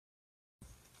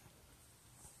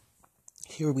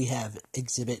Here we have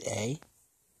Exhibit A.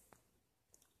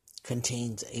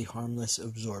 Contains a harmless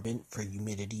absorbent for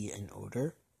humidity and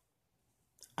odor.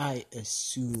 I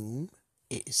assume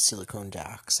it is silicone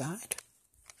dioxide.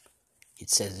 It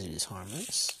says it is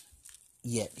harmless.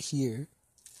 Yet here,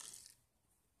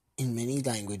 in many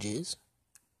languages,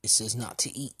 it says not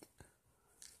to eat.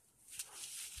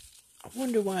 I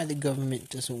wonder why the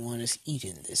government doesn't want us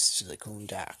eating this silicone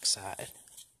dioxide.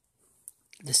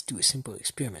 Let's do a simple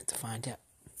experiment to find out.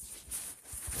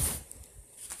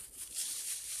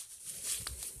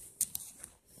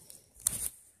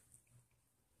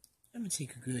 I'm going to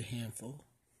take a good handful.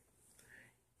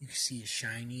 You can see it's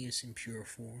shiny, it's in pure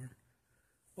form.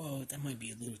 Well, that might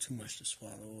be a little too much to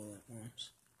swallow all at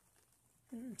once.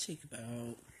 I'm going to take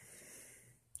about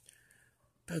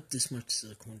this much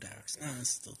silicone dioxide. That's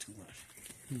still too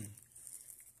much.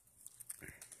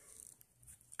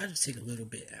 I'll just take a little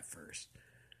bit at first.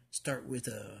 Start with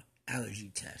a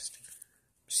allergy test.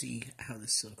 See how the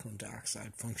silicone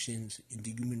dioxide functions in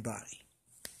the human body.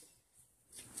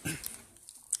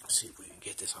 Let's see if we can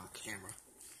get this on camera.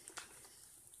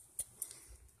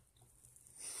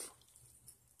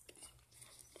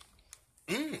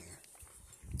 It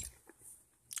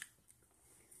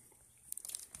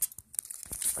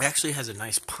actually has a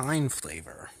nice pine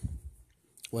flavor.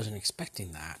 Wasn't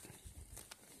expecting that.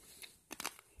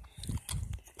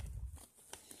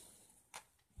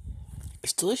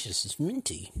 It's delicious. It's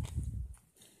minty.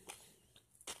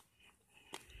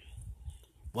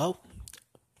 Well,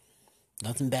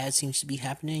 nothing bad seems to be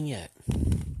happening yet.